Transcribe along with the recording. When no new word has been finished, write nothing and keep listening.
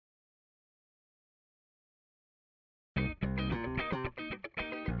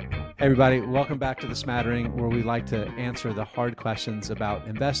Hey everybody, welcome back to The Smattering, where we like to answer the hard questions about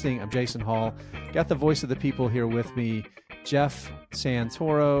investing. I'm Jason Hall. Got the voice of the people here with me, Jeff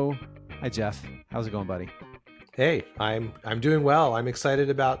Santoro. Hi Jeff, how's it going, buddy? Hey, I'm doing well. I'm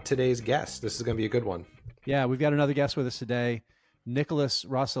excited about today's guest. This is going to be a good one. Yeah, we've got another guest with us today, Nicholas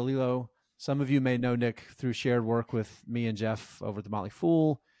Rossolillo. Some of you may know Nick through shared work with me and Jeff over at The Motley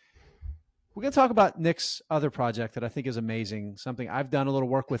Fool. We're going to talk about Nick's other project that I think is amazing, something I've done a little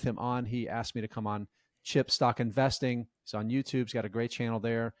work with him on. He asked me to come on Chip Stock Investing. He's on YouTube. He's got a great channel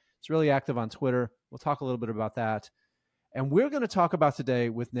there. He's really active on Twitter. We'll talk a little bit about that. And we're going to talk about today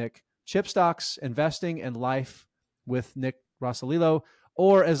with Nick, Chip Stocks, Investing, and Life with Nick Rossolillo,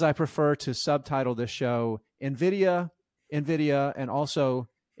 or as I prefer to subtitle this show, NVIDIA, and also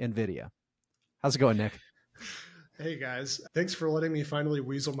NVIDIA. How's it going, Nick? Hey guys, thanks for letting me finally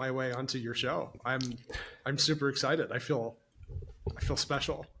weasel my way onto your show. I'm super excited. I feel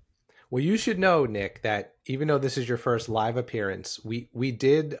special. Well, you should know, Nick, that even though this is your first live appearance, we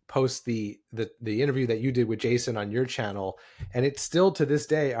did post the interview that you did with Jason on your channel, and it's still to this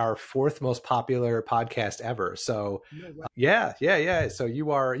day our fourth most popular podcast ever. So yeah. So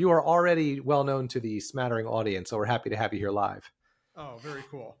you are already well known to the Smattering audience. So we're happy to have you here live. Oh, very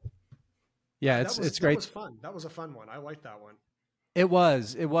cool. Yeah, it's great. That was fun. That was a fun one. I like that one. It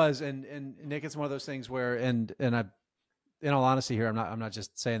was, and Nick, it's one of those things where, and I, in all honesty here, I'm not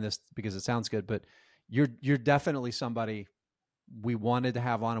just saying this because it sounds good, but you're definitely somebody we wanted to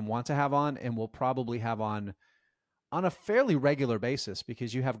have on and want to have on, and we'll probably have on a fairly regular basis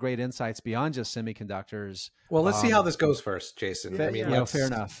because you have great insights beyond just semiconductors. Well, let's see how this goes first, Jason. Yeah, fair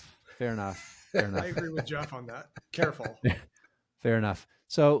enough. I agree with Jeff on that. Careful. Fair enough.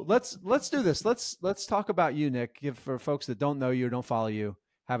 So let's do this. Let's talk about you, Nick. For folks that don't know you or don't follow you,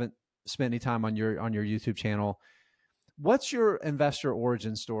 haven't spent any time on your YouTube channel, what's your investor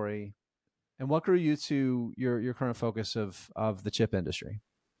origin story, and what grew you to your current focus of the chip industry?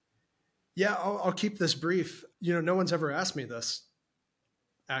 Yeah, I'll keep this brief. You know, no one's ever asked me this,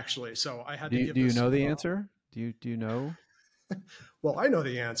 actually, so I had to give. Do you know the answer? Do you know? Well, I know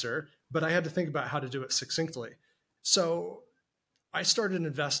the answer, but I had to think about how to do it succinctly. So I started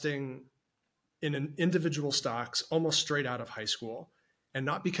investing in individual stocks almost straight out of high school, and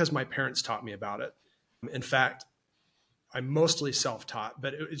not because my parents taught me about it. In fact, I'm mostly self-taught,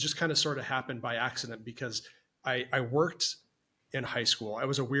 but it just kind of sort of happened by accident because I worked in high school. I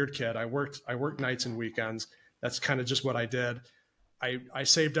was a weird kid. I worked nights and weekends. That's kind of just what I did. I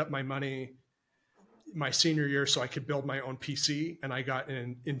saved up my money my senior year so I could build my own PC, and I got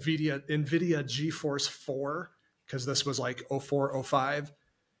an NVIDIA GeForce 4 because this was like 04, 05.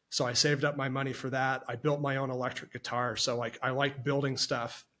 So I saved up my money for that. I built my own electric guitar. So like I like building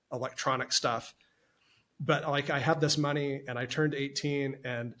stuff, electronic stuff. But like I had this money and I turned 18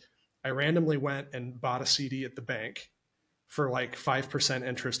 and I randomly went and bought a CD at the bank for like 5%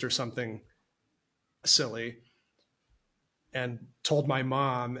 interest or something silly, and told my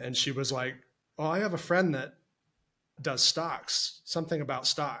mom, and she was like, "Oh, I have a friend that does stocks, something about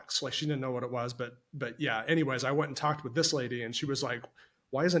stocks." Like she didn't know what it was, but yeah. Anyways, I went and talked with this lady, and she was like,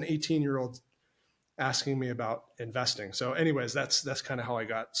 "Why is an 18-year-old asking me about investing?" So anyways, that's kind of how I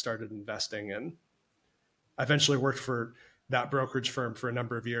got started investing, and I eventually worked for that brokerage firm for a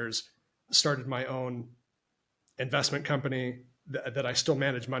number of years, started my own investment company that I still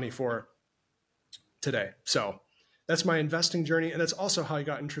manage money for today. So that's my investing journey. And that's also how I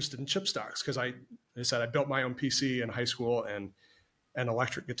got interested in chip stocks. Cause I said, I built my own PC in high school and an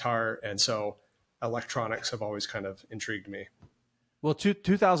electric guitar. And so electronics have always kind of intrigued me. Well,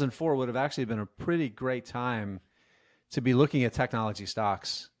 2004 would have actually been a pretty great time to be looking at technology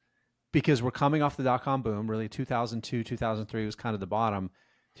stocks because we're coming off the dot-com boom. Really 2002, 2003 was kind of the bottom.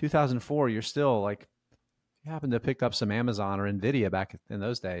 2004, you're still like, you happened to have picked up some Amazon or NVIDIA back in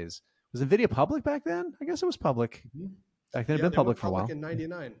those days. Was NVIDIA public back then? I guess it was public. Back then, it had been public for a while. In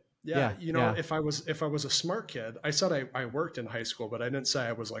 '99. Yeah. You know, if I was a smart kid, I said I worked in high school, but I didn't say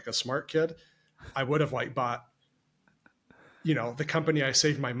I was like a smart kid. I would have like bought, you know, the company I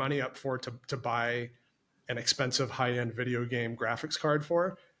saved my money up for to buy an expensive high-end video game graphics card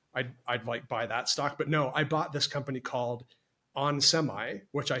for. I'd like buy that stock. But no, I bought this company called On Semi,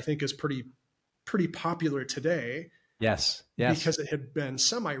 which I think is pretty popular today. Yes. Because it had been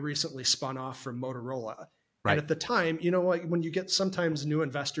semi recently spun off from Motorola. Right. And at the time, you know, like when you get sometimes new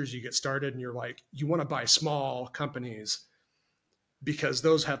investors, you get started and you're like, you want to buy small companies because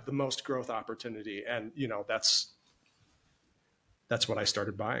those have the most growth opportunity. And, you know, that's what I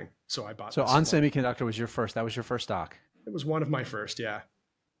started buying. So I bought. So On Semiconductor was your first. That was your first stock. It was one of my first. Yeah.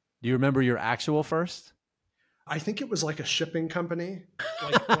 Do you remember your actual first? I think it was like a shipping company,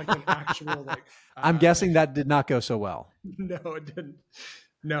 like an actual like. I'm guessing that did not go so well. No, it didn't.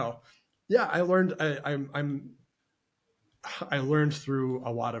 No, yeah, I learned. I learned through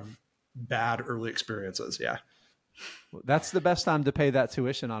a lot of bad early experiences. Yeah, That's the best time to pay that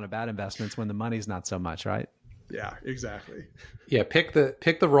tuition on a bad investments when the money's not so much, right? yeah, exactly. Yeah, pick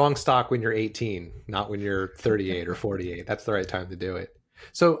the wrong stock when you're 18, not when you're 38 or 48. That's the right time to do it.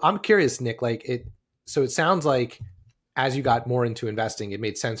 So I'm curious, Nick, so it sounds like as you got more into investing, it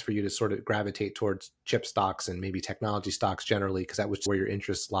made sense for you to sort of gravitate towards chip stocks and maybe technology stocks generally, because that was where your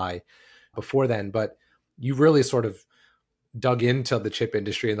interests lie before then. But you really sort of dug into the chip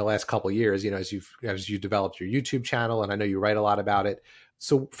industry in the last couple of years, as you developed your YouTube channel, and I know you write a lot about it.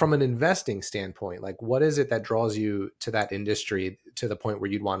 So from an investing standpoint, like what is it that draws you to that industry to the point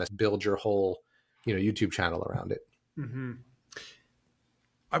where you'd want to build your whole, YouTube channel around it? Mm-hmm.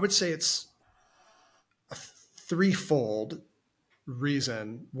 I would say it's a threefold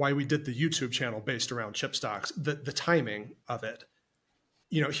reason why we did the YouTube channel based around chip stocks. The timing of it.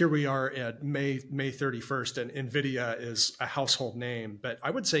 Here we are at May 31st, and NVIDIA is a household name. But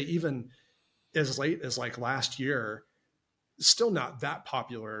I would say even as late as like last year, still not that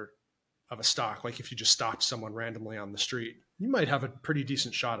popular of a stock. Like if you just stopped someone randomly on the street, you might have a pretty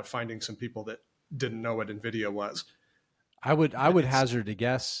decent shot of finding some people that didn't know what NVIDIA was. I would hazard to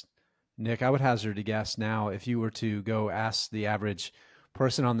guess, Nick, I would hazard to guess now if you were to go ask the average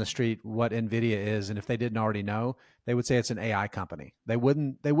person on the street what NVIDIA is, and if they didn't already know, they would say it's an AI company. They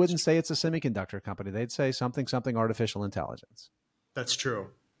wouldn't say it's a semiconductor company. They'd say something artificial intelligence. That's true.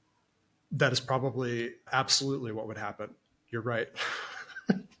 That is probably absolutely what would happen. You're right.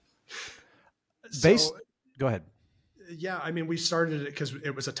 Go ahead. Yeah, I mean, we started it because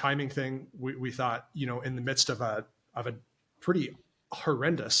it was a timing thing. We thought, in the midst of a pretty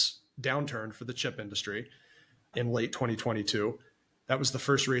horrendous downturn for the chip industry in late 2022, that was the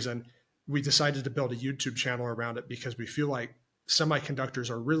first reason we decided to build a YouTube channel around it, because we feel like semiconductors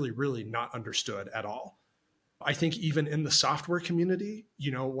are really, really not understood at all. I think even in the software community,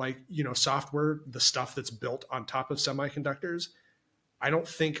 software, the stuff that's built on top of semiconductors, I don't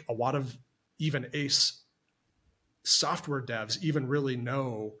think a lot of even ace software devs even really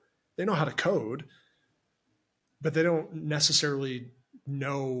know. They know how to code, but they don't necessarily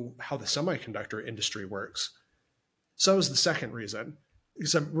know how the semiconductor industry works. So is the second reason,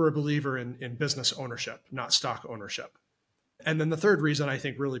 except we're a believer in business ownership, not stock ownership. And then the third reason I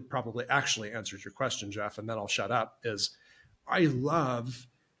think really probably actually answers your question, Jeff, and then I'll shut up, is I love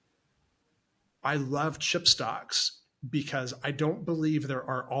chip stocks because I don't believe there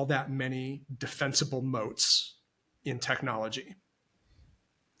are all that many defensible moats in technology.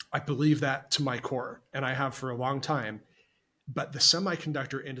 I believe that to my core, and I have for a long time. But the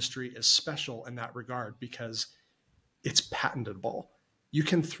semiconductor industry is special in that regard because it's patentable. You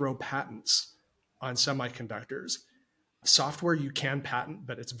can throw patents on semiconductors. Software you can patent,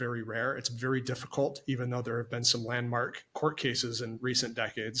 but it's very rare. It's very difficult, even though there have been some landmark court cases in recent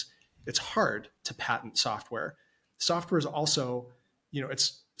decades. It's hard to patent software. Software is also,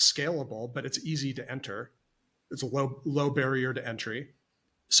 it's scalable, but it's easy to enter. It's a low barrier to entry.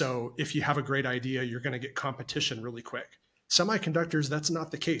 So if you have a great idea, you're going to get competition really quick. Semiconductors, that's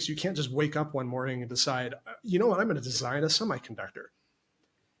not the case. You can't just wake up one morning and decide, you know what, I'm going to design a semiconductor.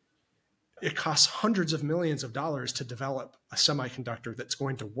 It costs hundreds of millions of dollars to develop a semiconductor that's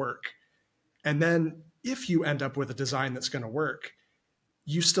going to work. And then if you end up with a design that's going to work,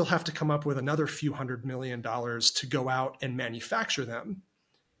 you still have to come up with another few $100 million to go out and manufacture them,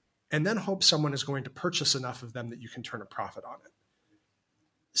 and then hope someone is going to purchase enough of them that you can turn a profit on it.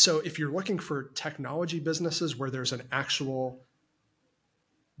 So if you're looking for technology businesses where there's an actual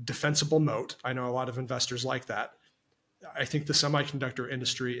defensible moat, I know a lot of investors like that. I think the semiconductor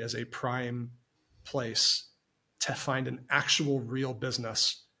industry is a prime place to find an actual real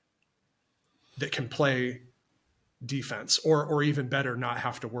business that can play defense, or even better, not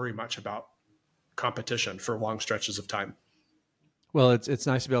have to worry much about competition for long stretches of time. Well, it's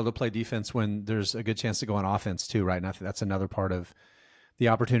nice to be able to play defense when there's a good chance to go on offense too, right? And I think that's another part of the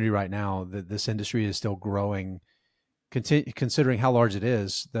opportunity right now, that this industry is still growing, considering how large it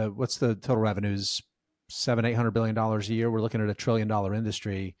is. What's the total revenues? $700-800 billion a year. We're looking at $1 trillion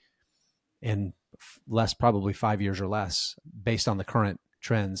industry in less, probably 5 years or less, based on the current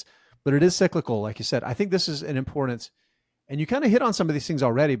trends. But it is cyclical, like you said. I think this is an important, and you kind of hit on some of these things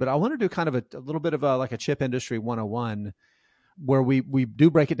already, but I want to do kind of a little bit of like a chip industry 101, where we do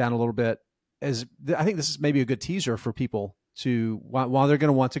break it down a little bit. As I think this is maybe a good teaser for people to, while they're going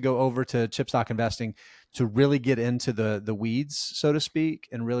to want to go over to chip stock investing, to really get into the weeds, so to speak,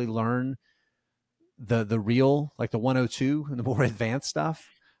 and really learn the real, like the 102 and the more advanced stuff,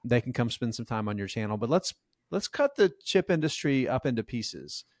 they can come spend some time on your channel. But let's cut the chip industry up into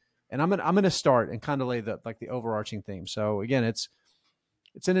pieces. And I'm gonna start and kind of lay the overarching theme. So again, it's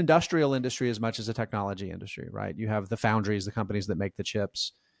an industrial industry as much as a technology industry, right? You have the foundries, the companies that make the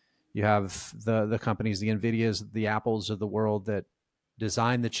chips. You have the companies, the NVIDIAs, the Apples of the world that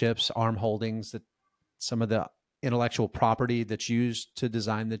design the chips, ARM Holdings, that some of the intellectual property that's used to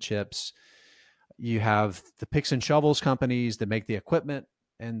design the chips. You have the picks and shovels companies that make the equipment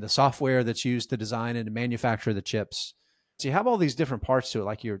and the software that's used to design and to manufacture the chips. So you have all these different parts to it,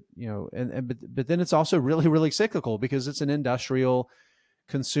 like but then it's also really, really cyclical because it's an industrial,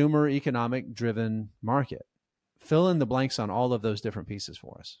 consumer, economic driven market. Fill in the blanks on all of those different pieces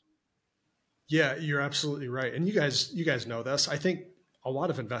for us. Yeah, you're absolutely right. And you guys know this. I think a lot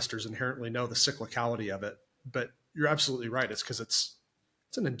of investors inherently know the cyclicality of it, but you're absolutely right. It's because it's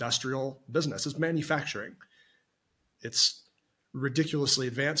an industrial business. It's manufacturing. It's ridiculously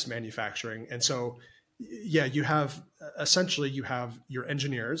advanced manufacturing. And so, yeah, you have your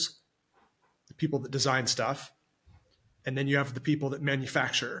engineers, the people that design stuff, and then you have the people that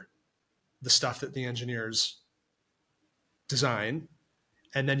manufacture the stuff that the engineers design.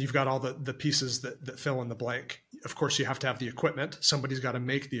 And then you've got all the pieces that fill in the blank. Of course, you have to have the equipment. Somebody's got to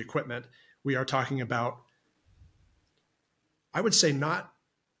make the equipment. We are talking about, I would say, not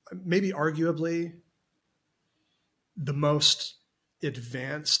maybe arguably the most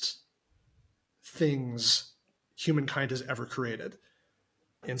advanced things humankind has ever created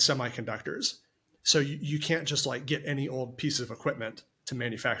in semiconductors. So you can't just like get any old piece of equipment to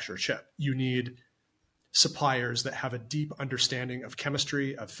manufacture a chip. You need suppliers that have a deep understanding of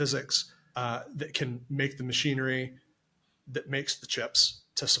chemistry, of physics, that can make the machinery that makes the chips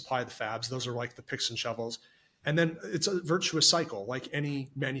to supply the fabs. Those are like the picks and shovels. And then it's a virtuous cycle, like any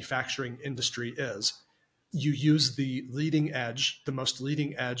manufacturing industry is. You use the leading edge, the most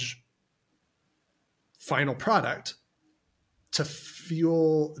leading edge final product to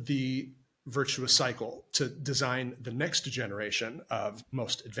fuel the virtuous cycle to design the next generation of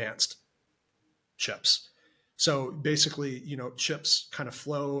most advanced chips. So basically, chips kind of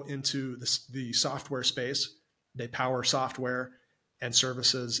flow into the software space. They power software and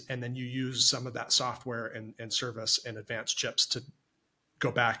services, and then you use some of that software and service and advanced chips to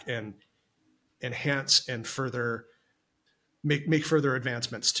go back and enhance and further make further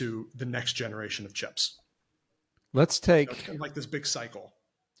advancements to the next generation of chips. Let's take kind of like this big cycle,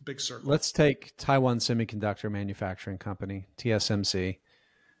 big circle. Let's take Taiwan Semiconductor Manufacturing Company, TSMC.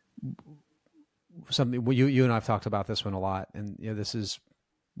 Something you and I've talked about this one a lot, and this is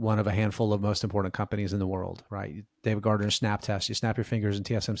one of a handful of most important companies in the world, right? David Gardner's snap test. You snap your fingers and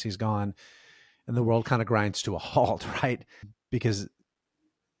TSMC's gone, and the world kind of grinds to a halt, right? Because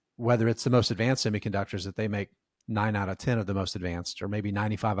whether it's the most advanced semiconductors that they make 9 out of 10 of the most advanced, or maybe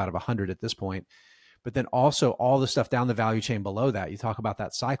 95 out of 100 at this point, but then also all the stuff down the value chain below that. You talk about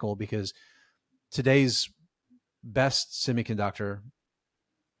that cycle because today's best semiconductor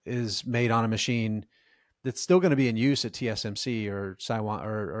is made on a machine that's still going to be in use at TSMC or Taiwan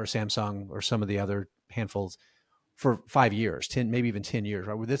or Samsung or some of the other handfuls for 5 years, 10, maybe even 10 years,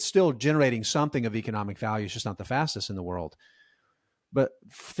 right? That's still generating something of economic value. It's just not the fastest in the world. But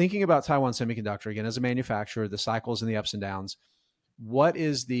thinking about Taiwan Semiconductor, again, as a manufacturer, the cycles and the ups and downs, what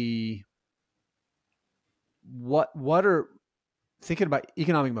are, thinking about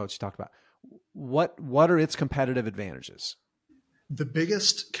economic moats you talked about, what are its competitive advantages? The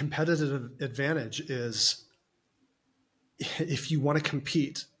biggest competitive advantage is if you want to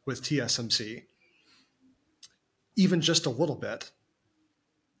compete with TSMC, even just a little bit,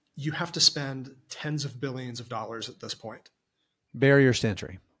 you have to spend tens of billions of dollars at this point. Barriers to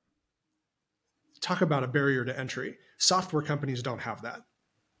entry. Talk about a barrier to entry. Software companies don't have that.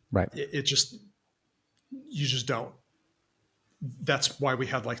 Right. You just don't. That's why we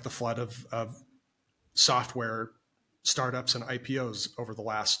had like the flood of software startups and IPOs over the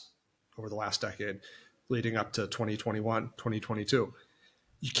last decade, leading up to 2021, 2022.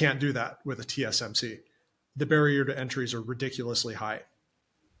 You can't do that with a TSMC. The barrier to entries are ridiculously high.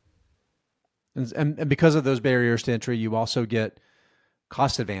 And because of those barriers to entry, you also get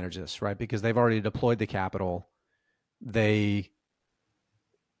cost advantages, right? Because they've already deployed the capital. They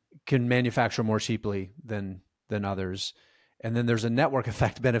can manufacture more cheaply than others. And then there's a network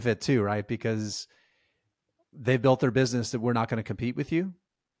effect benefit too, right? Because they've built their business that we're not going to compete with you.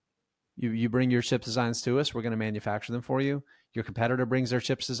 You bring your chip designs to us, we're going to manufacture them for you. Your competitor brings their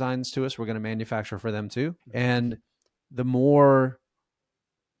chips designs to us, we're going to manufacture for them too. And the more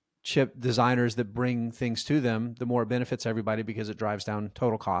chip designers that bring things to them, the more it benefits everybody because it drives down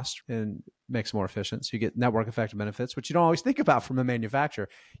total cost. And makes more efficient. So you get network effect benefits, which you don't always think about from a manufacturer.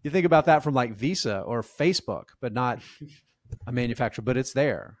 You think about that from like Visa or Facebook, but not a manufacturer, but it's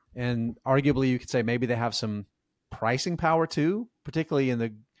there. And arguably you could say maybe they have some pricing power too, particularly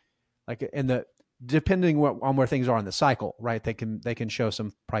depending on where things are in the cycle, right? They can show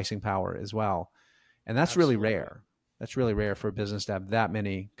some pricing power as well. And that's Absolutely. Really rare. That's really rare for a business to have that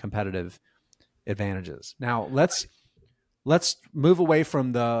many competitive advantages. Now let's move away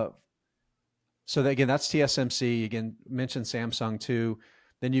from so that, again, that's TSMC. Again, mentioned Samsung too.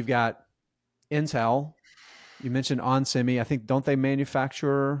 Then you've got Intel. You mentioned onsemi. I think, don't they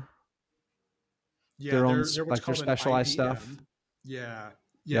manufacture their own, like their specialized stuff? Yeah.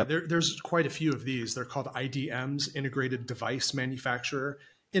 Yep. There's quite a few of these. They're called IDMs, integrated device manufacturer.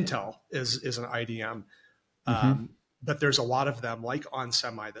 Intel is an IDM. But there's a lot of them like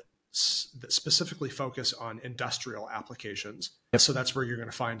onsemi that specifically focus on industrial applications. Yep. So that's where you're going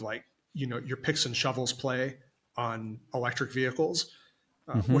to find your picks and shovels play on electric vehicles,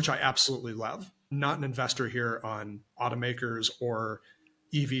 which I absolutely love. Not an investor here on automakers or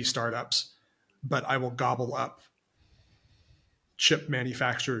EV startups, but I will gobble up chip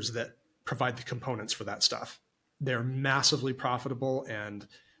manufacturers that provide the components for that stuff. They're massively profitable, and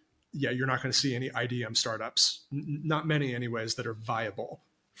you're not going to see any IDM startups, not many anyways, that are viable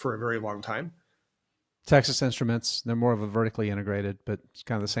for a very long time. Texas Instruments, they're more of a vertically integrated, but it's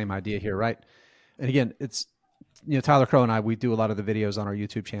kind of the same idea here, right? And again, it's, Tyler Crow and I, we do a lot of the videos on our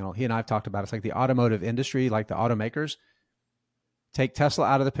YouTube channel. He and I have talked about it. It's like the automotive industry, like the automakers. Take Tesla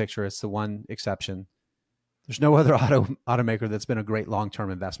out of the picture. It's the one exception. There's no other automaker that's been a great long-term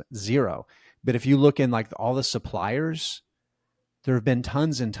investment. Zero. But if you look in like all the suppliers, there have been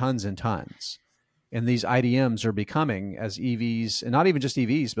tons and tons and tons. And these IDMs are becoming, as EVs, and not even just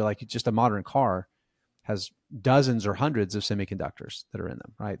EVs, but like just a modern car has dozens or hundreds of semiconductors that are in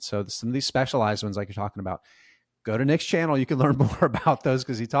them, right? So some of these specialized ones, like you're talking about, go to Nick's channel. You can learn more about those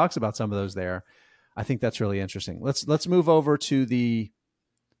because he talks about some of those there. I think that's really interesting. Let's move over to the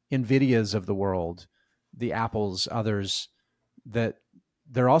NVIDIAs of the world, the Apples, others that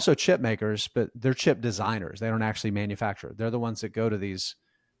they're also chip makers, but they're chip designers. They don't actually manufacture. They're the ones that go to these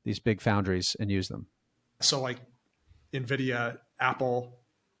big foundries and use them. So like NVIDIA, Apple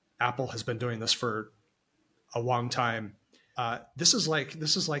has been doing this for a long time. This is like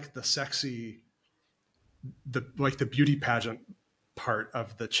the sexy, the beauty pageant part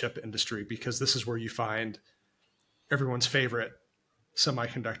of the chip industry, because this is where you find everyone's favorite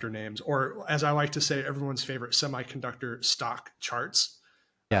semiconductor names, or as I like to say, everyone's favorite semiconductor stock charts.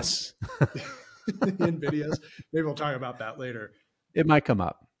 Yes. NVIDIA's. Maybe we'll talk about that later. It might come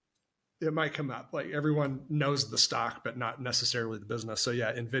up. Like everyone knows the stock, but not necessarily the business. So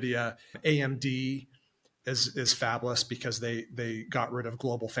yeah, NVIDIA, AMD is fabulous because they got rid of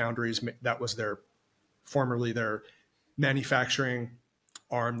Global Foundries. That was formerly their manufacturing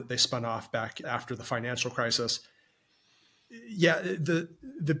arm that they spun off back after the financial crisis. Yeah,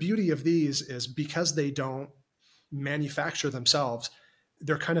 the beauty of these is because they don't manufacture themselves,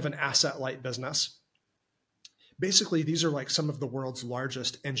 they're kind of an asset-light business. Basically, these are like some of the world's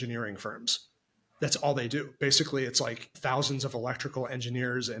largest engineering firms. That's all they do. Basically, it's like thousands of electrical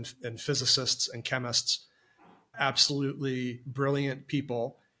engineers and physicists and chemists, absolutely brilliant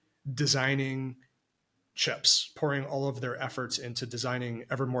people designing chips, pouring all of their efforts into designing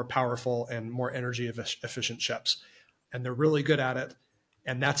ever more powerful and more energy efficient chips. And they're really good at it.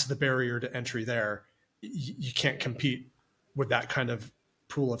 And that's the barrier to entry there. You can't compete with that kind of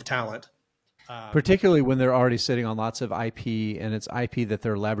pool of talent. Particularly when they're already sitting on lots of IP, and it's IP that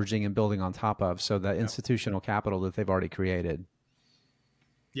they're leveraging and building on top of. So that institutional capital that they've already created.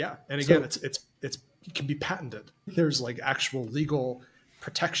 Yeah. And again, it can be patented. There's like actual legal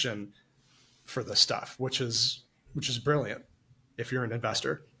protection for this stuff, which is brilliant if you're an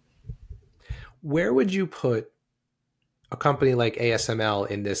investor. Where would you put a company like ASML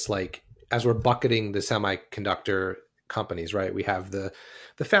in this, like, as we're bucketing the semiconductor companies, right? We have the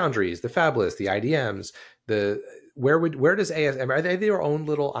foundries, the fabless, the IDMs, where does ASML, are they their own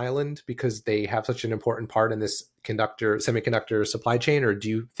little island because they have such an important part in this semiconductor supply chain, or do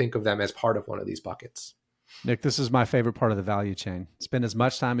you think of them as part of one of these buckets? Nick, this is my favorite part of the value chain. Spend as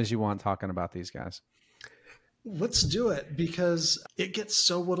much time as you want talking about these guys. Let's do it, because it gets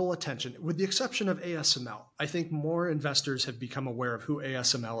so little attention, with the exception of ASML. I think more investors have become aware of who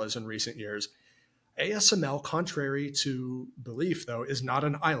ASML is in recent years. ASML, contrary to belief, though, is not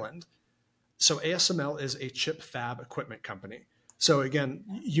an island. So ASML is a chip fab equipment company. So again,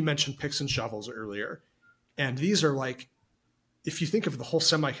 you mentioned picks and shovels earlier. And these are like, if you think of the whole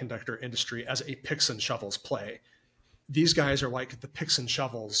semiconductor industry as a picks and shovels play, these guys are like the picks and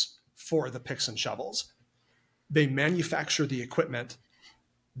shovels for the picks and shovels. They manufacture the equipment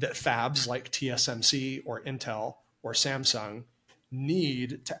that fabs like TSMC or Intel or Samsung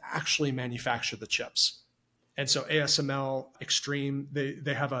need to actually manufacture the chips. And so ASML Extreme,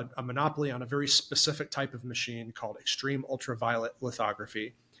 they have a monopoly on a very specific type of machine called extreme ultraviolet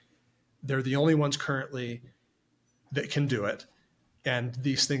lithography. They're the only ones currently that can do it. And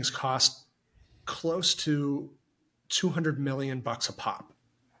these things cost close to $200 million a pop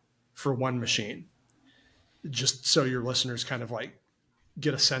for one machine. Just so your listeners kind of like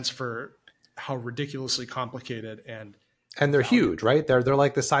get a sense for how ridiculously complicated and they're huge, right? They're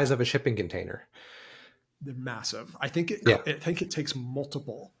like the size of a shipping container. They're massive. I think it takes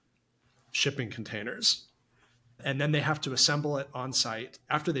multiple shipping containers, and then they have to assemble it on site.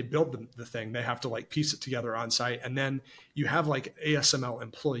 After they build the thing, they have to like piece it together on site, and then you have like ASML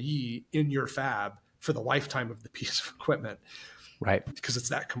employee in your fab for the lifetime of the piece of equipment, right? Because it's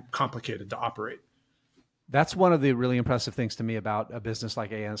that complicated to operate. That's one of the really impressive things to me about a business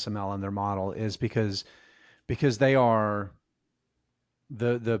like ASML and their model is because they are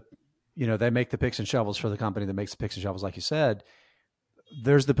they make the picks and shovels for the company that makes the picks and shovels, like you said.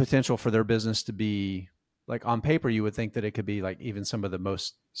 There's the potential for their business to be like, on paper, you would think that it could be like even some of the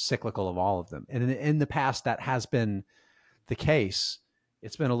most cyclical of all of them. And in the past, that has been the case.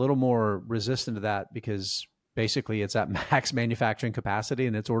 It's been a little more resistant to that because basically it's at max manufacturing capacity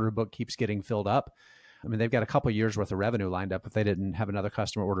and its order book keeps getting filled up. I mean, they've got a couple of years worth of revenue lined up. If they didn't have another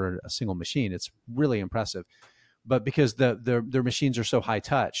customer order a single machine, it's really impressive. But because their machines are so high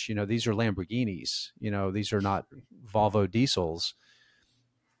touch, these are Lamborghinis, these are not Volvo diesels.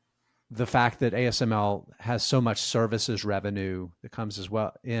 The fact that ASML has so much services revenue that comes as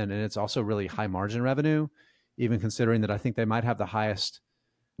well and it's also really high margin revenue, even considering that I think they might have the highest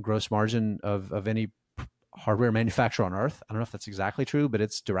gross margin of any hardware manufacturer on earth. I don't know if that's exactly true, but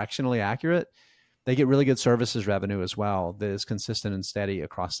it's directionally accurate. They get really good services revenue as well that is consistent and steady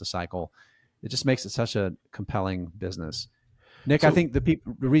across the cycle. It just makes it such a compelling business. Nick, I think the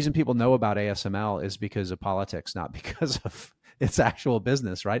reason people know about ASML is because of politics, not because of its actual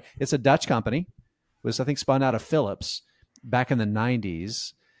business, right? It's a Dutch company. It was, I think, spun out of Philips back in the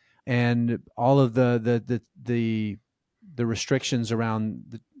 90s. And all of the restrictions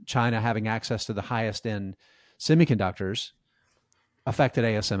around China having access to the highest end semiconductors affected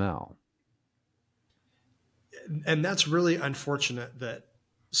ASML. And that's really unfortunate that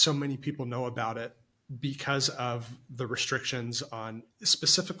so many people know about it because of the restrictions on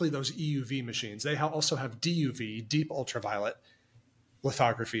specifically those EUV machines. They also have DUV, deep ultraviolet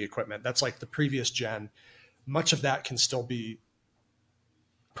lithography equipment. That's like the previous gen. Much of that can still be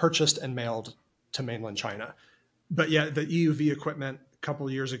purchased and mailed to mainland China. But yeah, the EUV equipment a couple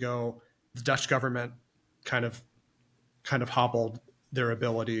of years ago, the Dutch government kind of hobbled their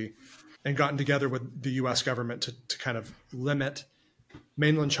ability and gotten together with the US government to kind of limit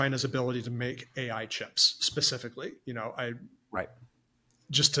mainland China's ability to make AI chips specifically. Right.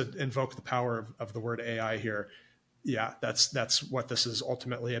 Just to invoke the power of the word AI here. Yeah, that's what this is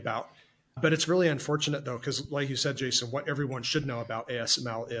ultimately about. But it's really unfortunate though, because like you said, Jason, what everyone should know about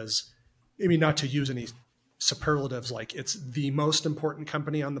ASML is, not to use any superlatives like it's the most important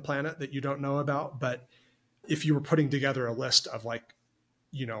company on the planet that you don't know about, but if you were putting together a list of like,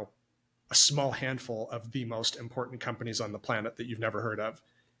 a small handful of the most important companies on the planet that you've never heard of,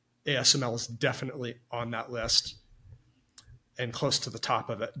 ASML is definitely on that list and close to the top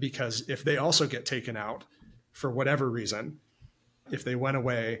of it, because if they also get taken out for whatever reason, if they went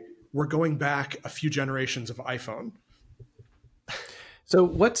away, we're going back a few generations of iPhone.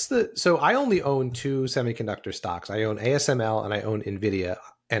 So I only own two semiconductor stocks. I own ASML and I own NVIDIA,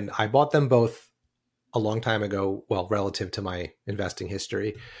 and I bought them both a long time ago, well, relative to my investing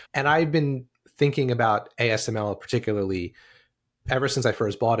history. And I've been thinking about ASML particularly ever since I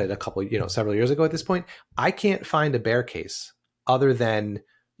first bought it several years ago at this point. I can't find a bear case other than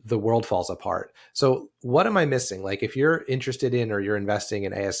the world falls apart. So what am I missing? Like, if you're interested in or you're investing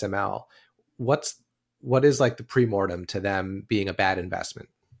in ASML, what is like the pre-mortem to them being a bad investment?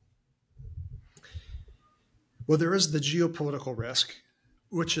 Well, there is the geopolitical risk,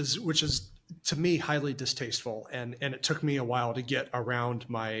 which is to me highly distasteful, and it took me a while to get around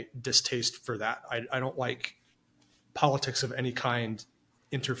my distaste for that. I don't like politics of any kind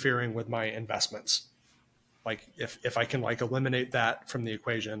interfering with my investments. Like if I can like eliminate that from the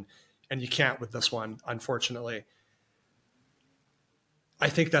equation, and you can't with this one, unfortunately. I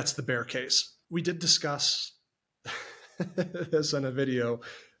think that's the bear case. We did discuss this in a video,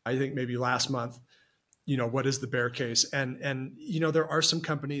 I think maybe last month. What is the bear case? And there are some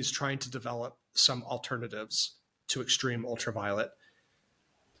companies trying to develop some alternatives to extreme ultraviolet.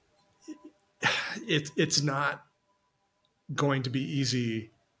 it's not going to be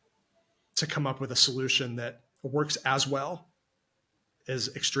easy to come up with a solution that works as well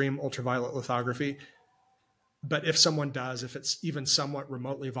as extreme ultraviolet lithography. But if someone does, if it's even somewhat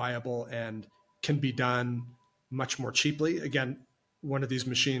remotely viable and can be done much more cheaply, again, one of these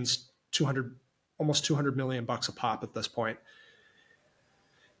machines, almost 200 million bucks a pop at this point.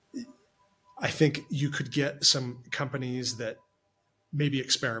 I think you could get some companies that maybe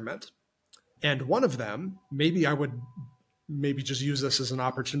experiment. And one of them, maybe I would just use this as an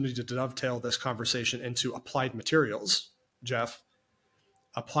opportunity to dovetail this conversation into Applied Materials, Jeff.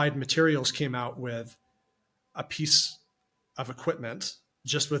 Applied Materials came out with a piece of equipment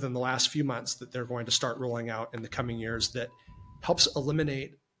just within the last few months that they're going to start rolling out in the coming years that helps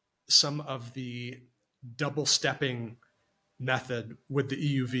eliminate some of the double stepping method with the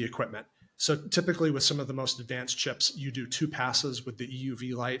EUV equipment. So typically with some of the most advanced chips, you do 2 passes with the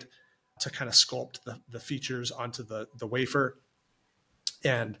EUV light to kind of sculpt the features onto the wafer.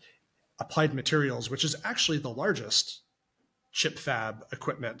 And Applied Materials, which is actually the largest chip fab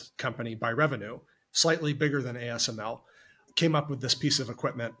equipment company by revenue, slightly bigger than ASML, came up with this piece of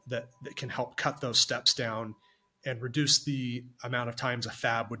equipment that can help cut those steps down and reduce the amount of times a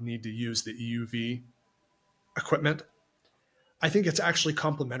fab would need to use the EUV equipment. I think it's actually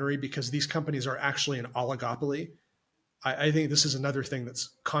complementary because these companies are actually an oligopoly. I think this is another thing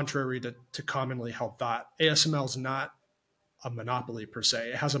that's contrary to commonly held thought. ASML is not a monopoly per se.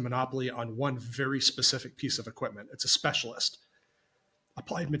 It has a monopoly on one very specific piece of equipment. It's a specialist.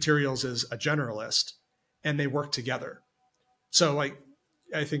 Applied Materials is a generalist, and they work together. So I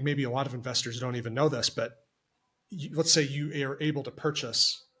think maybe a lot of investors don't even know this, but let's say you are able to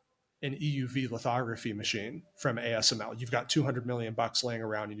purchase an EUV lithography machine from ASML. You've got 200 million bucks laying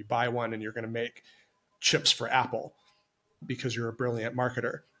around and you buy one and you're going to make chips for Apple because you're a brilliant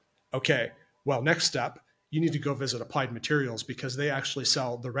marketer. Okay, well, next step, you need to go visit Applied Materials because they actually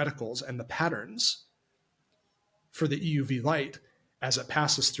sell the reticles and the patterns for the EUV light as it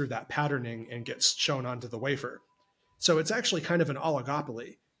passes through that patterning and gets shown onto the wafer. So it's actually kind of an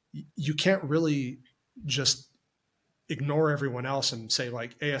oligopoly. You can't really just ignore everyone else and say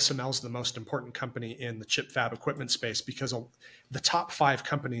like ASML is the most important company in the chip fab equipment space because the top 5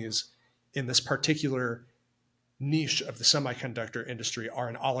 companies in this particular niche of the semiconductor industry are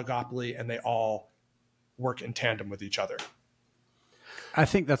an oligopoly and they all work in tandem with each other. I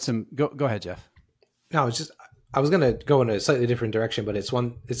think that's go ahead, Jeff. No, I was going to go in a slightly different direction, but it's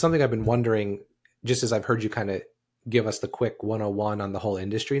something I've been wondering just as I've heard you kind of give us the quick 101 on the whole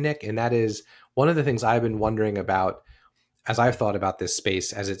industry, Nick. And that is one of the things I've been wondering about as I've thought about this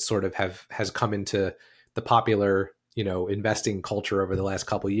space, as it sort of has come into the popular, investing culture over the last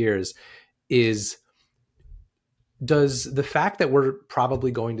couple of years, is does the fact that we're probably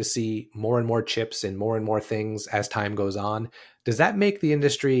going to see more and more chips and more things as time goes on, does that make the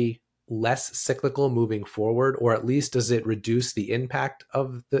industry less cyclical moving forward, or at least does it reduce the impact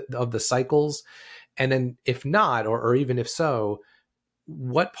of the cycles? And then if not, or even if so,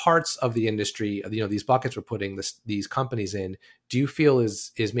 what parts of the industry, these buckets we're putting these companies in, do you feel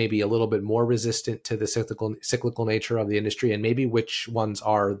is maybe a little bit more resistant to the cyclical nature of the industry, and maybe which ones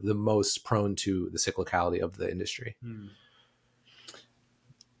are the most prone to the cyclicality of the industry?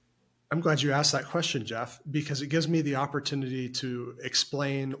 I'm glad you asked that question, Jeff, because it gives me the opportunity to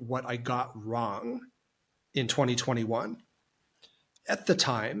explain what I got wrong in 2021. At the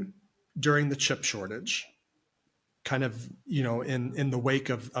time, during the chip shortage, kind of, in the wake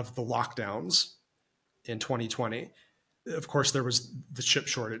of the lockdowns in 2020, of course, there was the chip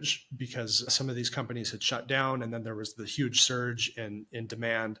shortage because some of these companies had shut down, and then there was the huge surge in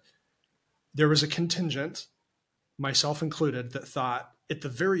demand. There was a contingent, myself included, that thought, at the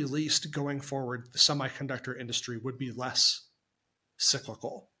very least, going forward, the semiconductor industry would be less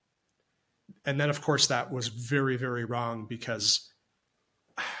cyclical. And then, of course, that was very, very wrong because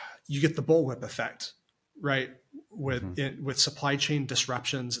you get the bullwhip effect, right? With supply chain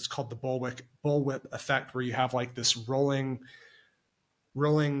disruptions, it's called the bullwhip effect, where you have like this rolling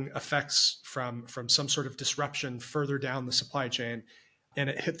effects from some sort of disruption further down the supply chain, and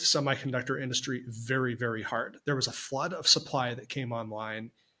it hit the semiconductor industry very, very hard. There was a flood of supply that came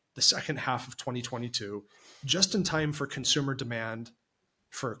online the second half of 2022, just in time for consumer demand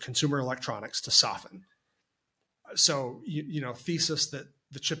for consumer electronics to soften. So, thesis that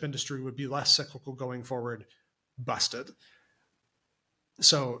the chip industry would be less cyclical going forward busted.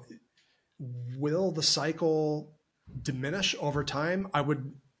 So will the cycle diminish over time? I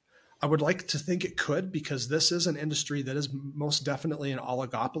would like to think it could, because this is an industry that is most definitely an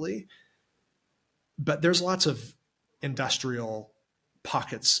oligopoly, but there's lots of industrial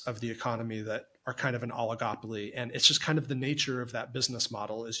pockets of the economy that are kind of an oligopoly. And it's just kind of the nature of that business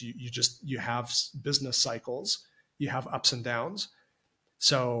model is you have business cycles, you have ups and downs.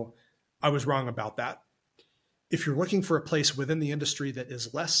 So I was wrong about that. If you're looking for a place within the industry that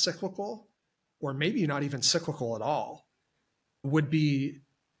is less cyclical, or maybe not even cyclical at all, would be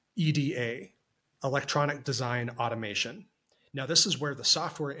EDA, electronic design automation. Now, this is where the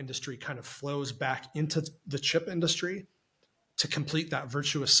software industry kind of flows back into the chip industry to complete that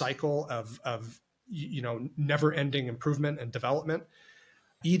virtuous cycle of never-ending improvement and development.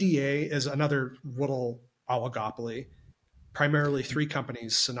 EDA is another little oligopoly, primarily 3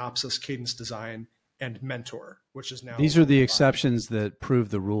 companies: Synopsys, Cadence Design, and Mentor, which is now. These are the exceptions that prove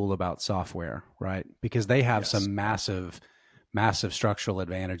the rule about software, right? Because they have some massive structural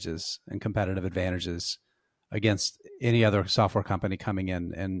advantages and competitive advantages against any other software company coming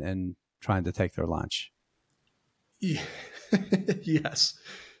in and trying to take their lunch. Yes.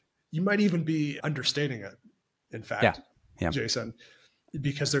 You might even be understating it, in fact, Jason,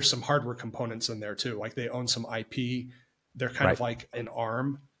 because there's some hardware components in there too. Like they own some IP. They're kind of like an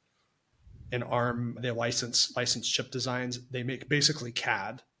ARM. They license chip designs. They make basically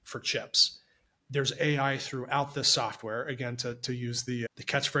CAD for chips. There's AI throughout this software. Again, to use the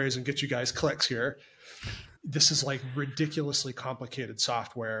catchphrase and get you guys clicks here. This is like ridiculously complicated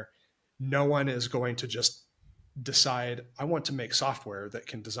software. No one is going to just decide, I want to make software that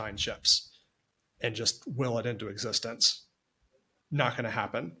can design chips and just will it into existence. Not going to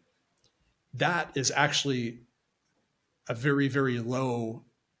happen. That is actually a very, very low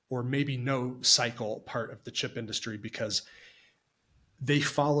or maybe no cycle part of the chip industry, because they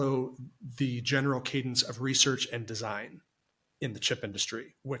follow the general cadence of research and design in the chip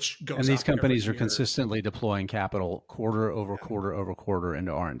industry, which goes. And these companies are consistently deploying capital quarter over quarter over quarter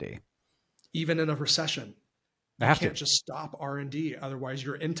into R&D. Even in a recession, you can't just stop R&D. Otherwise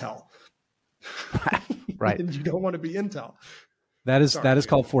you're Intel. Right. And you don't want to be Intel. That is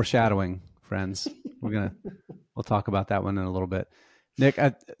called foreshadowing, friends. We'll talk about that one in a little bit. Nick,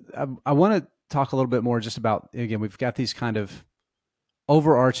 I want to talk a little bit more just about, again, we've got these kind of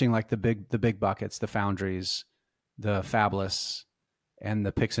overarching, like the big buckets, the foundries, the fabless, and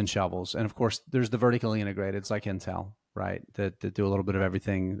the picks and shovels. And of course, there's the vertically integrated. It's like Intel, right? That do a little bit of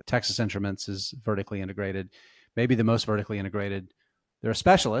everything. Texas Instruments is vertically integrated, maybe the most vertically integrated. They're a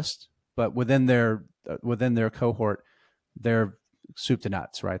specialist, but within their cohort, they're soup to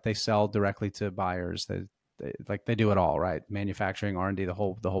nuts, right? They sell directly to buyers. They do it all, right? Manufacturing, R&D, the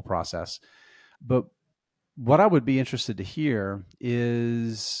whole process. But what I would be interested to hear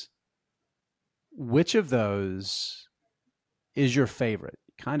is, which of those is your favorite?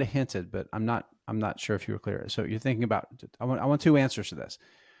 Kind of hinted, but I'm not sure if you were clear. So you're thinking about, I want 2 answers to this.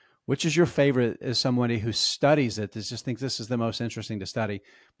 Which is your favorite as somebody who studies it, that just thinks this is the most interesting to study,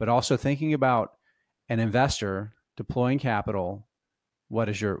 but also thinking about an investor deploying capital? What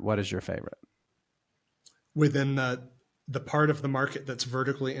is your favorite? Within the part of the market that's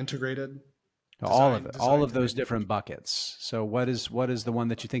vertically integrated? All of those different buckets. So what is the one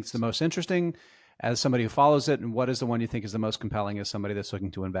that you think is the most interesting as somebody who follows it, and what is the one you think is the most compelling as somebody that's looking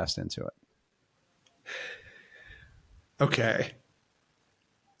to invest into it? Okay.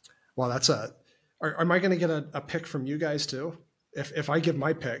 Well, am I going to get a pick from you guys too? If I give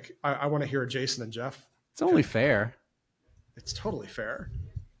my pick, I want to hear Jason and Jeff. It's only fair. It's totally fair.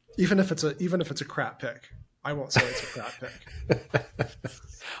 Even if it's a crap pick, I won't say it's a crap pick.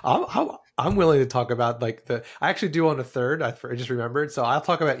 I'm willing to talk about I actually do own a third. I just remembered. So I'll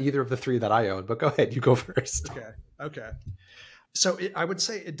talk about either of the 3 that I own, but go ahead. You go first. Okay. So I would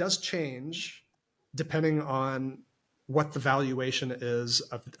say it does change depending on what the valuation is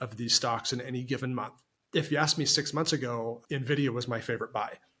of these stocks in any given month. If you asked me 6 months ago, NVIDIA was my favorite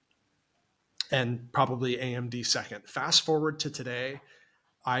buy, and probably AMD second. Fast forward to today,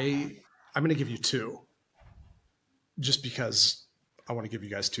 I'm going to give you 2, just because I want to give you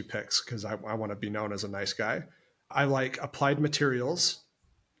guys 2 picks, because I want to be known as a nice guy. I like Applied Materials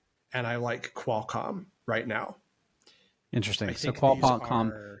and I like Qualcomm right now. Interesting. So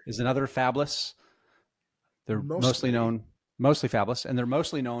Qualcomm is another fabless. They're mostly fabless, and they're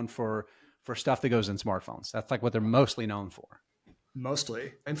mostly known for stuff that goes in smartphones. That's like what they're mostly known for.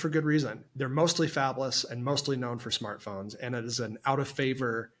 Mostly, and for good reason. They're mostly fabless and mostly known for smartphones, and it is an out of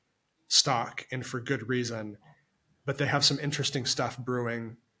favor stock, and for good reason. But they have some interesting stuff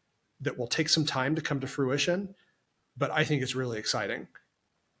brewing that will take some time to come to fruition, but I think it's really exciting.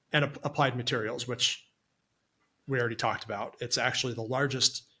 And Applied Materials, which we already talked about, it's actually the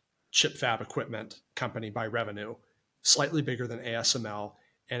largest chip fab equipment company by revenue, slightly bigger than ASML,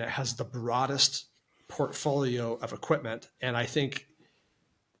 and it has the broadest portfolio of equipment. And I think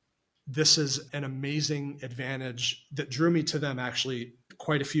this is an amazing advantage that drew me to them actually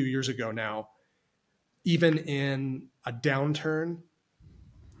quite a few years ago now. Even in a downturn,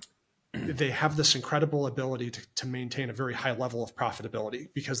 they have this incredible ability to maintain a very high level of profitability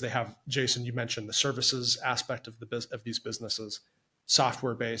because they have, Jason, you mentioned the services aspect of these businesses,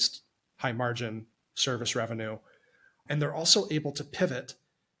 software-based, high margin service revenue. And they're also able to pivot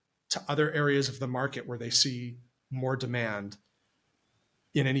to other areas of the market where they see more demand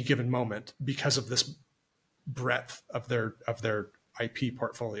in any given moment because of this breadth of their IP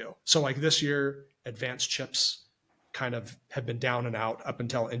portfolio. So like this year, advanced chips kind of have been down and out up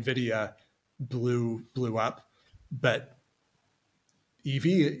until NVIDIA blew up. But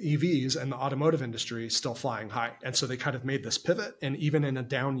EVs and the automotive industry still flying high. And so they kind of made this pivot. And even in a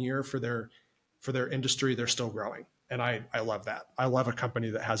down year for their industry, they're still growing. And I love that. I love a company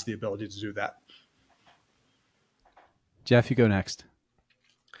that has the ability to do that. Jeff, you go next.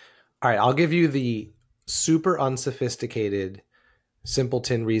 All right, I'll give you the super unsophisticated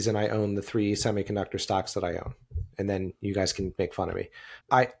simpleton reason I own the 3 semiconductor stocks that I own. And then you guys can make fun of me.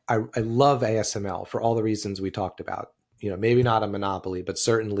 I love ASML for all the reasons we talked about. Maybe not a monopoly, but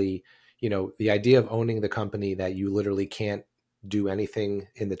certainly, the idea of owning the company that you literally can't do anything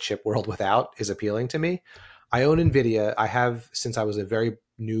in the chip world without is appealing to me. I own NVIDIA. I have since I was a very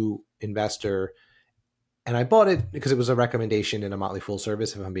new investor. And I bought it because it was a recommendation in a Motley Fool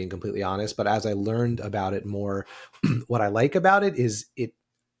service, if I'm being completely honest. But as I learned about it more, what I like about it is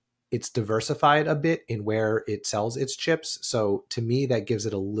it's diversified a bit in where it sells its chips. So to me, that gives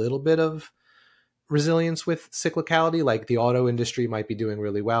it a little bit of resilience with cyclicality. Like the auto industry might be doing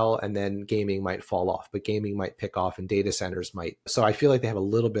really well and then gaming might fall off, but gaming might pick off and data centers might. So I feel like they have a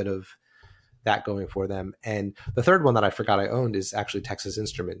little bit of that going for them. And the third one that I forgot I owned is actually Texas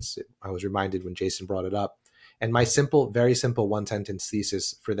Instruments. I was reminded when Jason brought it up. And my very simple one sentence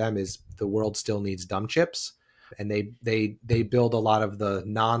thesis for them is the world still needs dumb chips. And they build a lot of the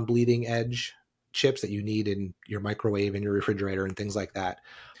non-bleeding edge chips that you need in your microwave and your refrigerator and things like that.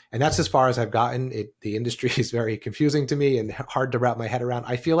 And that's as far as I've gotten. The industry is very confusing to me and hard to wrap my head around.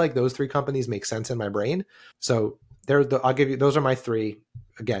 I feel like those 3 companies make sense in my brain. So I'll give you, those are my 3,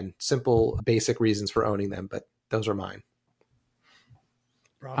 again, simple, basic reasons for owning them, but those are mine.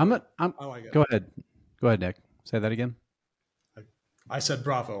 Bravo. I like it. Go ahead, Nick. Say that again. I said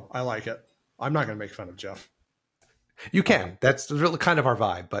bravo. I like it. I'm not going to make fun of Jeff. You can. That's really kind of our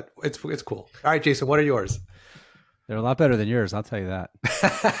vibe, but it's cool. All right, Jason, what are yours? They're a lot better than yours. I'll tell you that.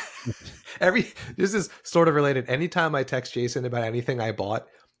 This is sort of related. Anytime I text Jason about anything I bought,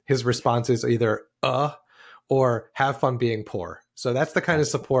 his response is either or have fun being poor. So that's the kind of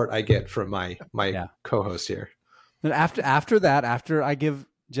support I get from my co-host here. And after that, after I give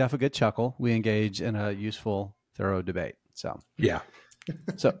Jeff a good chuckle, we engage in a useful, thorough debate. So yeah.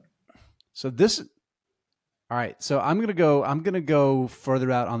 So this. All right. So I'm gonna go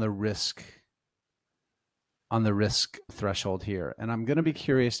further out on the risk threshold here, and I'm gonna be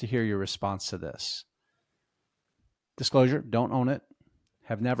curious to hear your response to this. Disclosure: don't own it,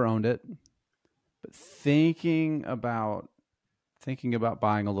 have never owned it, but thinking about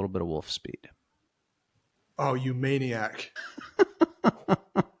buying a little bit of Wolfspeed. Oh, you maniac!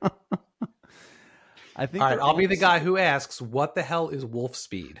 I think. All right, I'll be the guy who asks, "What the hell is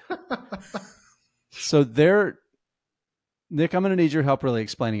Wolfspeed?" So Nick, I'm going to need your help really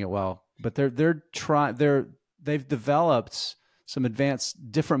explaining it well. But they've developed some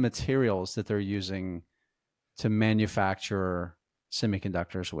advanced different materials that they're using to manufacture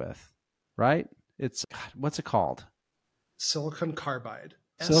semiconductors with, right? What's it called? Silicon carbide.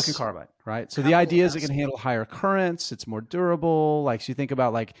 Silicon carbide, right? So the idea is it can handle higher currents. It's more durable. Like, so you think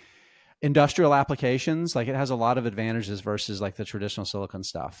about like industrial applications, like it has a lot of advantages versus like the traditional silicon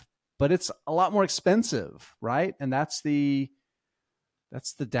stuff, but it's a lot more expensive, right? And that's the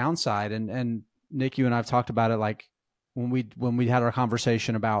downside. And Nick, you and I've talked about it. Like when we had our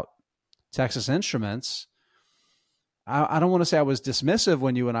conversation about Texas Instruments, I don't want to say I was dismissive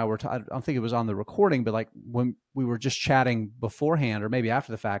when you and I were, I don't think it was on the recording, but like when we were just chatting beforehand or maybe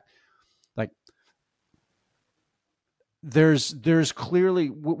after the fact, like there's clearly,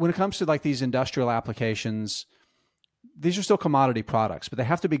 when it comes to like these industrial applications, these are still commodity products, but they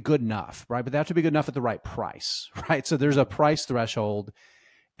have to be good enough, right? But they have to be good enough at the right price, right? So there's a price threshold.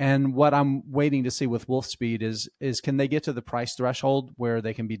 And what I'm waiting to see with Wolfspeed is can they get to the price threshold where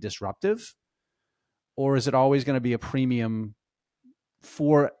they can be disruptive? Or is it always going to be a premium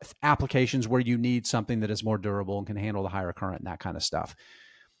for applications where you need something that is more durable and can handle the higher current and that kind of stuff?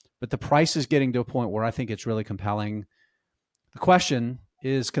 But the price is getting to a point where I think it's really compelling. The question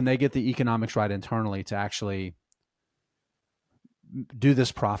is, can they get the economics right internally to actually do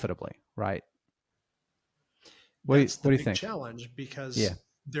this profitably, right? That's what do you big think? challenge, because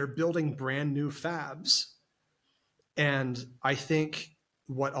they're building brand new fabs. And I think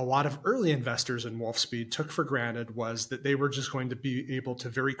what a lot of early investors in Wolfspeed took for granted was that they were just going to be able to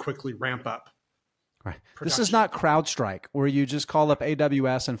very quickly ramp up. Right. Production. This is not CrowdStrike, where you just call up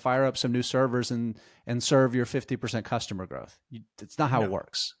AWS and fire up some new servers and serve your 50% customer growth. It's not how it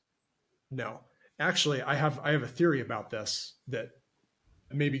works. No, actually, I have a theory about this that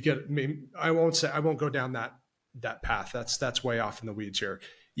I won't go down that path. That's way off in the weeds here.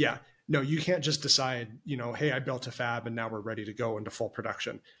 Yeah. No, you can't just decide, hey, I built a fab and now we're ready to go into full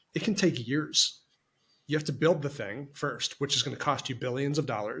production. It can take years. You have to build the thing first, which is going to cost you billions of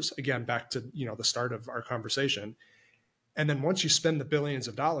dollars. Again, back to, the start of our conversation. And then once you spend the billions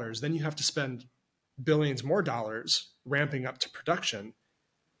of dollars, then you have to spend billions more dollars ramping up to production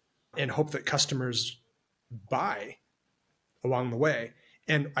and hope that customers buy along the way.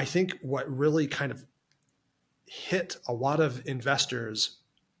 And I think what really kind of hit a lot of investors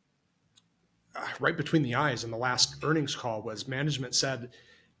right between the eyes in the last earnings call was management said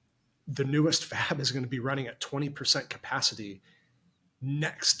the newest fab is going to be running at 20% capacity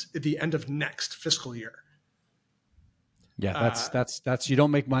at the end of next fiscal year. Yeah, that's you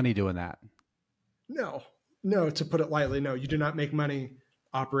don't make money doing that. No, to put it lightly, no, you do not make money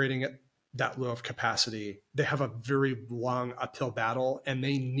operating at that low of capacity. They have a very long uphill battle, and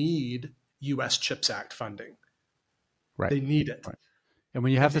they need US CHIPS Act funding. Right. They need it. Right. And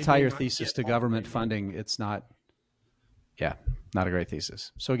when you have to tie your thesis to government funding, it's not a great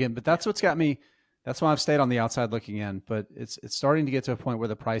thesis. So again, but that's what's got me. That's why I've stayed on the outside looking in. But it's starting to get to a point where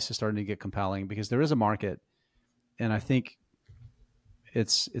the price is starting to get compelling because there is a market, and I think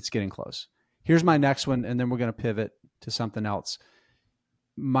it's getting close. Here's my next one, and then we're going to pivot to something else.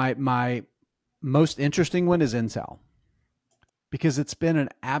 My most interesting one is Intel, because it's been an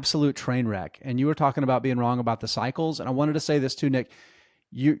absolute train wreck. And you were talking about being wrong about the cycles, and I wanted to say this too, Nick.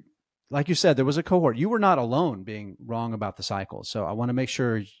 Like you said, there was a cohort. You were not alone being wrong about the cycles. So I want to make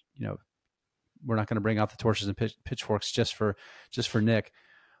sure, we're not going to bring out the torches and pitchforks just for Nick.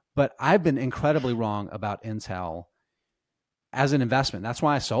 But I've been incredibly wrong about Intel as an investment. That's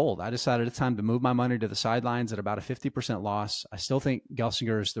why I sold. I decided it's time to move my money to the sidelines at about a 50% loss. I still think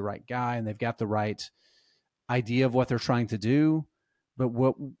Gelsinger is the right guy, and they've got the right idea of what they're trying to do. But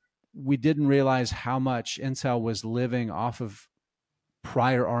what we didn't realize how much Intel was living off of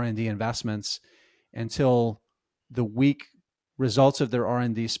prior R&D investments until the weak results of their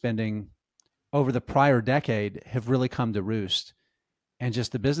R&D spending over the prior decade have really come to roost, and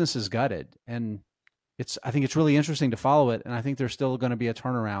just the business is gutted. And I think it's really interesting to follow it. And I think there's still going to be a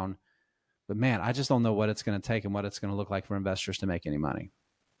turnaround, but man, I just don't know what it's going to take and what it's going to look like for investors to make any money.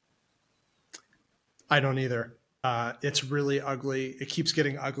 I don't either. It's really ugly. It keeps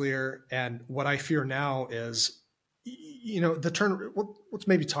getting uglier. And what I fear now is, let's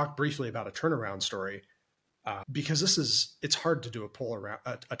maybe talk briefly about a turnaround story, because it's hard to do a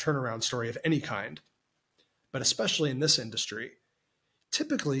turnaround story of any kind, but especially in this industry.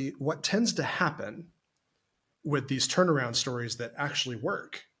 Typically, what tends to happen with these turnaround stories that actually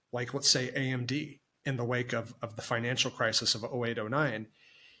work, like let's say AMD in the wake of the financial crisis of 08-09,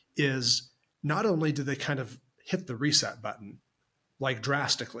 is not only do they kind of hit the reset button, like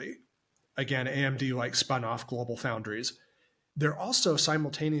drastically, again, AMD like spun off Global Foundries, there also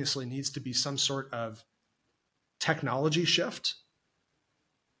simultaneously needs to be some sort of technology shift,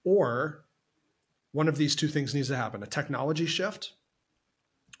 or one of these two things needs to happen: a technology shift,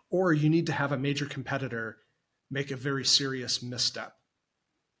 or you need to have a major competitor make a very serious misstep.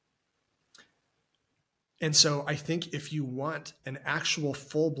 And so I think if you want an actual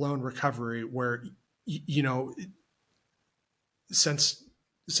full-blown recovery where, since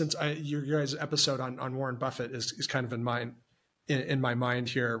your guys' episode on Warren Buffett is kind of in my mind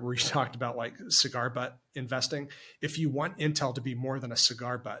here, where you talked about like cigar butt investing. If you want Intel to be more than a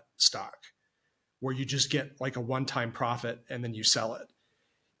cigar butt stock, where you just get like a one-time profit and then you sell it,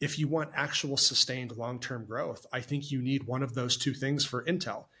 if you want actual sustained long-term growth, I think you need one of those two things for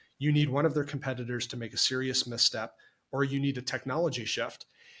Intel. You need one of their competitors to make a serious misstep, or you need a technology shift.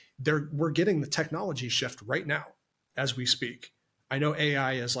 We're getting the technology shift right now as we speak. I know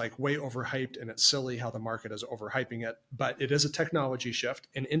AI is like way overhyped, and it's silly how the market is overhyping it, but it is a technology shift,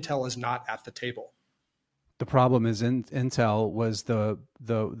 and Intel is not at the table. The problem is Intel was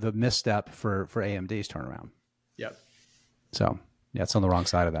the misstep for AMD's turnaround. Yep. So yeah, it's on the wrong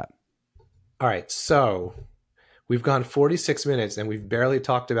side of that. All right. So we've gone 46 minutes and we've barely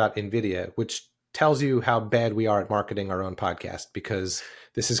talked about NVIDIA, which tells you how bad we are at marketing our own podcast, because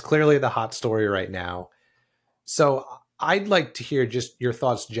this is clearly the hot story right now. So I'd like to hear just your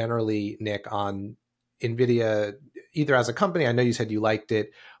thoughts generally, Nick, on NVIDIA, either as a company, I know you said you liked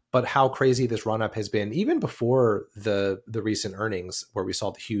it, but how crazy this run-up has been, even before the recent earnings where we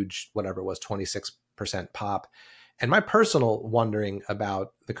saw the huge, whatever it was, 26% pop. And my personal wondering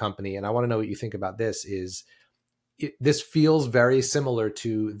about the company, and I want to know what you think about this, is this feels very similar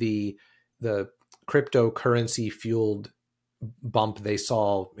to the cryptocurrency fueled bump they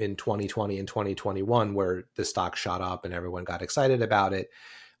saw in 2020 and 2021, where the stock shot up and everyone got excited about it.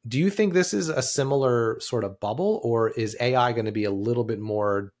 Do you think this is a similar sort of bubble, or is AI going to be a little bit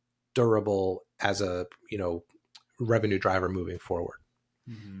more durable as a, revenue driver moving forward?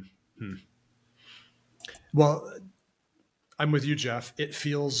 Mm-hmm. Well, I'm with you, Jeff. It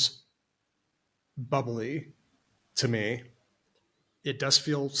feels bubbly to me. It does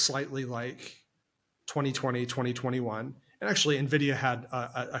feel slightly like 2020, 2021. And actually, NVIDIA had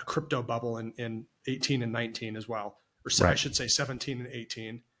a crypto bubble in 18 and 19 as well. Or right. I should say 17 and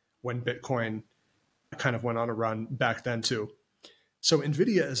 18, when Bitcoin kind of went on a run back then too. So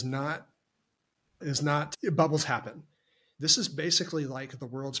NVIDIA is not, bubbles happen. This is basically like the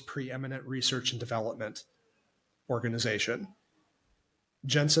world's preeminent research and development organization.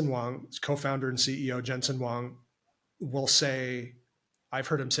 Jensen Huang, co-founder and CEO Jensen Huang, will say, I've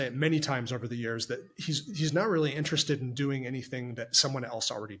heard him say it many times over the years, that he's not really interested in doing anything that someone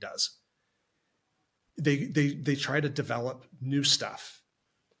else already does. They try to develop new stuff.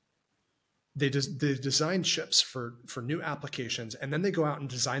 They design chips for new applications, and then they go out and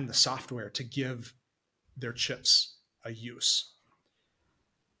design the software to give their chips a use.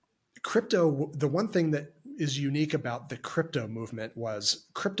 Crypto, the one thing that is unique about the crypto movement was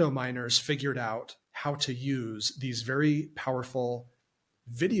crypto miners figured out how to use these very powerful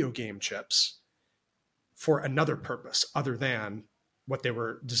video game chips for another purpose other than what they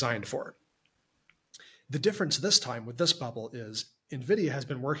were designed for. The difference this time with this bubble is NVIDIA has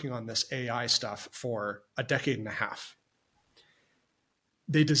been working on this AI stuff for a decade and a half.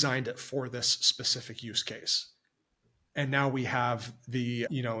 They designed it for this specific use case. And now we have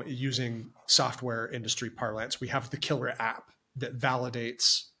using software industry parlance, we have the killer app that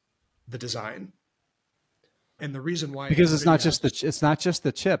validates the design. And the reason why, because it's not just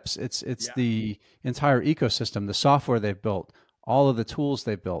the chips, it's the entire ecosystem, the software they've built, all of the tools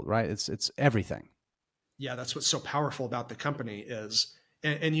they've built, right? It's everything. Yeah, that's what's so powerful about the company is,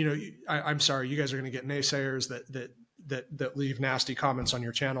 I'm sorry, you guys are going to get naysayers that leave nasty comments on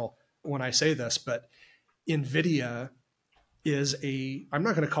your channel when I say this, but NVIDIA is I'm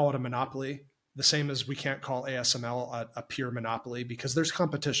not going to call it a monopoly, the same as we can't call ASML a pure monopoly, because there's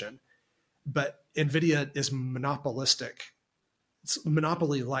competition. But NVIDIA is monopolistic. It's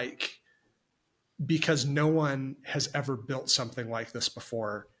monopoly-like, because no one has ever built something like this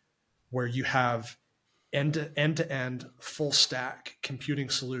before, where you have end-to-end full stack computing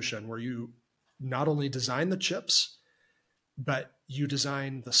solution where you not only design the chips, but you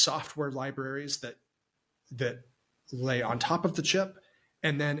design the software libraries that lay on top of the chip.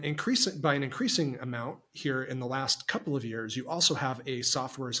 And then by an increasing amount here in the last couple of years, you also have a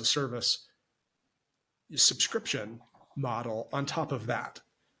software as a service subscription model on top of that.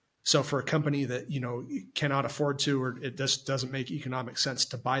 So for a company that, cannot afford to, or it just doesn't make economic sense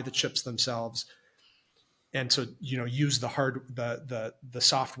to buy the chips themselves, and to, use the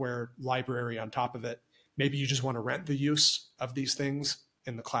software library on top of it, maybe you just want to rent the use of these things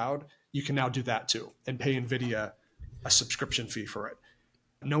in the cloud, you can now do that too and pay NVIDIA a subscription fee for it.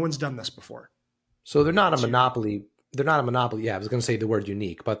 No one's done this before. So they're not a monopoly. They're not a monopoly. Yeah, I was going to say the word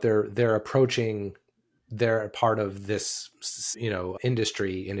unique, but they're approaching, they're a part of this,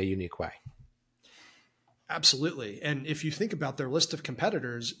 industry in a unique way. Absolutely. And if you think about their list of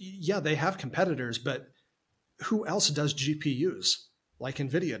competitors, yeah, they have competitors, but who else does GPUs like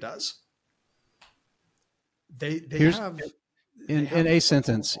NVIDIA does? They have in a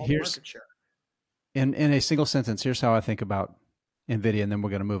sentence. Here's in a single sentence. Here's how I think about NVIDIA, and then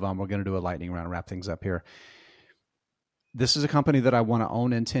we're going to move on. We're going to do a lightning round and wrap things up here. This is a company that I want to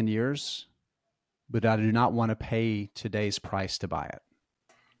own in 10 years, but I do not want to pay today's price to buy it.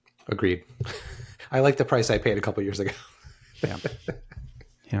 Agreed. I like the price I paid a couple of years ago. Yeah.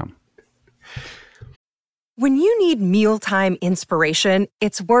 Yeah. When you need mealtime inspiration,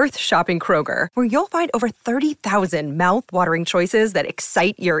 it's worth shopping Kroger, where you'll find over 30,000 mouth-watering choices that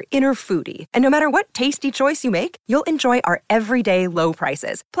excite your inner foodie. And no matter what tasty choice you make, you'll enjoy our everyday low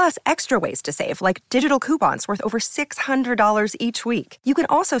prices, plus extra ways to save, like digital coupons worth over $600 each week. You can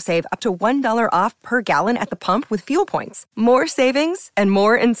also save up to $1 off per gallon at the pump with fuel points. More savings and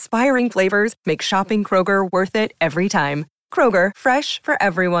more inspiring flavors make shopping Kroger worth it every time. Kroger, fresh for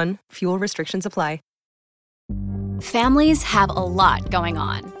everyone. Fuel restrictions apply. Families have a lot going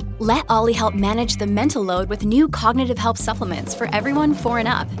on. Let Ollie help manage the mental load with new cognitive help supplements for everyone 4 and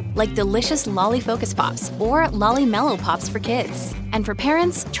up, like delicious Lolly Focus Pops or Lolly Mellow Pops for kids. And for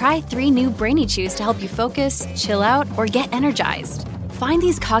parents, try 3 new Brainy Chews to help you focus, chill out, or get energized. Find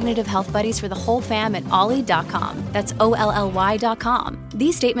these cognitive health buddies for the whole fam at ollie.com. That's OLLY.com.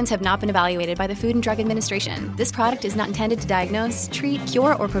 These statements have not been evaluated by the Food and Drug Administration. This product is not intended to diagnose, treat,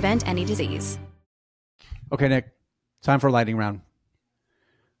 cure, or prevent any disease. Okay, Nick, time for a lightning round.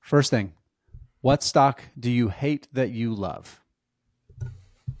 First thing, what stock do you hate that you love?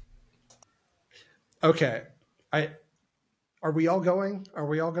 Okay. Are we all going? Are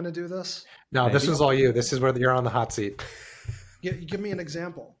we all going to do this? No, Maybe. this was all you. This is where you're on the hot seat. Give me an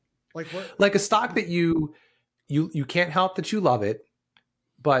example. Like what? Like a stock that you can't help that you love it,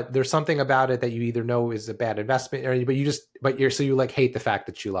 but there's something about it that you either know is a bad investment, or you like hate the fact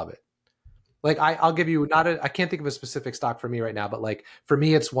that you love it. Like I'll give you I can't think of a specific stock for me right now, but like for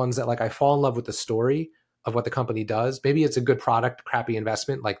me, it's ones that like I fall in love with the story of what the company does. Maybe it's a good product, crappy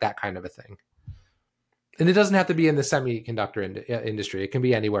investment, like that kind of a thing. And it doesn't have to be in the semiconductor industry. It can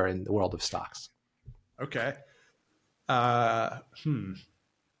be anywhere in the world of stocks. Okay.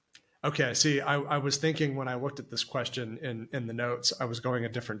 Okay. See, I was thinking when I looked at this question in the notes, I was going a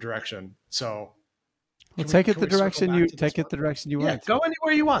different direction. So Well, take it the direction you Yeah, want. go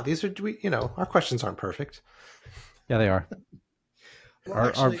anywhere you want. These are, our questions aren't perfect. Yeah, they are.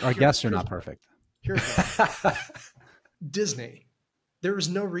 Well, Our guests are not perfect. Here's one. Disney. There is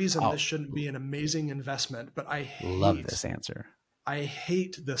no reason this shouldn't be an amazing investment, but Love this answer. I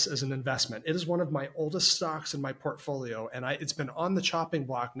hate this as an investment. It is one of my oldest stocks in my portfolio, and it's been on the chopping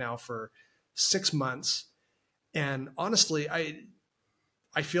block now for 6 months. And honestly, I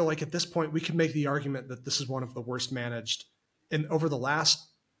feel like at this point we can make the argument that this is one of the worst managed. And over the last,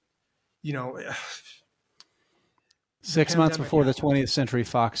 6 months before the 20th Century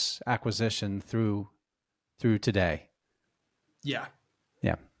Fox acquisition through today. Yeah.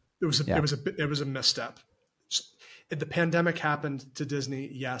 Yeah. It was a misstep. The pandemic happened to Disney,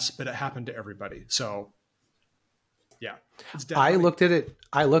 yes, but it happened to everybody. So yeah. I looked at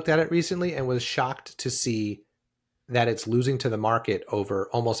it recently and was shocked to see that it's losing to the market over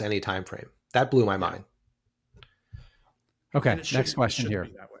almost any time frame. That blew my mind. Okay, next question here.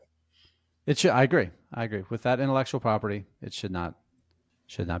 It should. I agree. With that intellectual property, it should not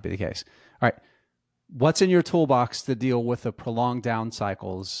be the case. All right. What's in your toolbox to deal with the prolonged down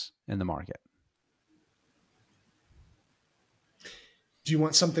cycles in the market? Do you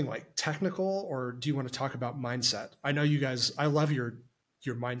want something like technical, or do you want to talk about mindset? I know you guys, I love your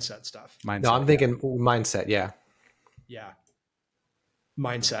mindset stuff. No, I'm thinking mindset. Yeah. Yeah.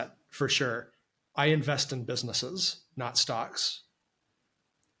 Mindset for sure. I invest in businesses, not stocks.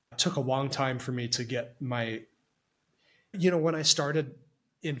 It took a long time for me to get when I started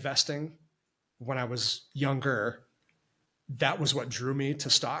investing when I was younger, that was what drew me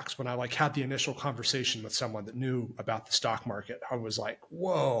to stocks. When I had the initial conversation with someone that knew about the stock market, I was like,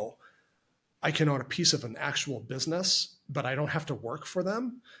 whoa, I can own a piece of an actual business, but I don't have to work for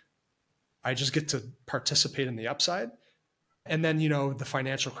them. I just get to participate in the upside. And then, the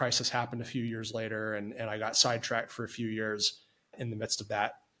financial crisis happened a few years later, and I got sidetracked for a few years in the midst of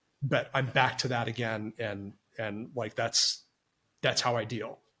that. But I'm back to that again. And that's how I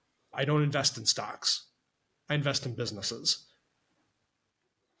deal. I don't invest in stocks. I invest in businesses.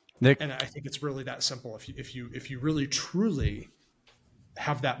 Nick, and I think it's really that simple. If you really truly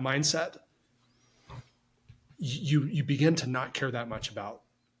have that mindset, you begin to not care that much about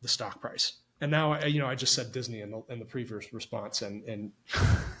the stock price. And now, I just said Disney in the previous response, and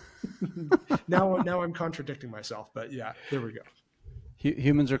now I'm contradicting myself. But yeah, there we go.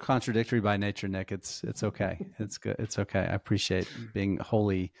 Humans are contradictory by nature, Nick. It's okay. It's good. It's okay. I appreciate being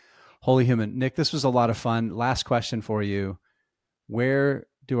wholly human. Nick, this was a lot of fun. Last question for you. Where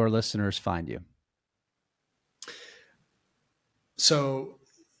do our listeners find you? So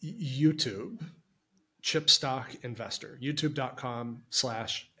YouTube, Chip Stock Investor,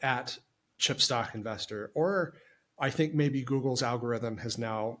 youtube.com/@ChipStockInvestor. Or I think maybe Google's algorithm has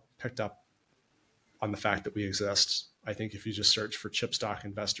now picked up on the fact that we exist. I think if you just search for Chip Stock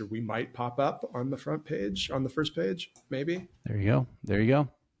Investor, we might pop up on the front page, on the first page, maybe. There you go.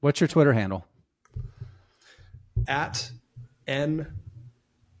 What's your Twitter handle? @N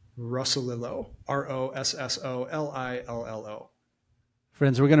Rossolillo, ROSSOLILLO.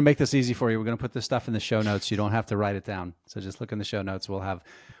 Friends, we're going to make this easy for you. We're going to put this stuff in the show notes. You don't have to write it down. So just look in the show notes. We'll have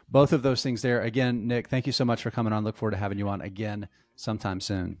both of those things there. Again, Nick, thank you so much for coming on. Look forward to having you on again sometime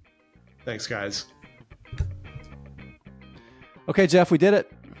soon. Thanks, guys. Okay, Jeff, we did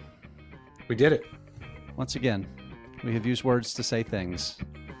it. We did it. Once again, We have used words to say things.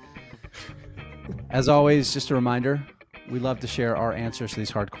 As always, just a reminder, we love to share our answers to these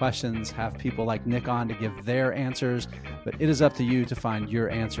hard questions, have people like Nick on to give their answers, but it is up to you to find your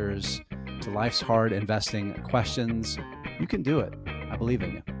answers to life's hard investing questions. You can do it. I believe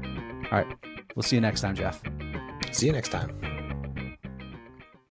in you. All right. We'll see you next time, Jeff. See you next time.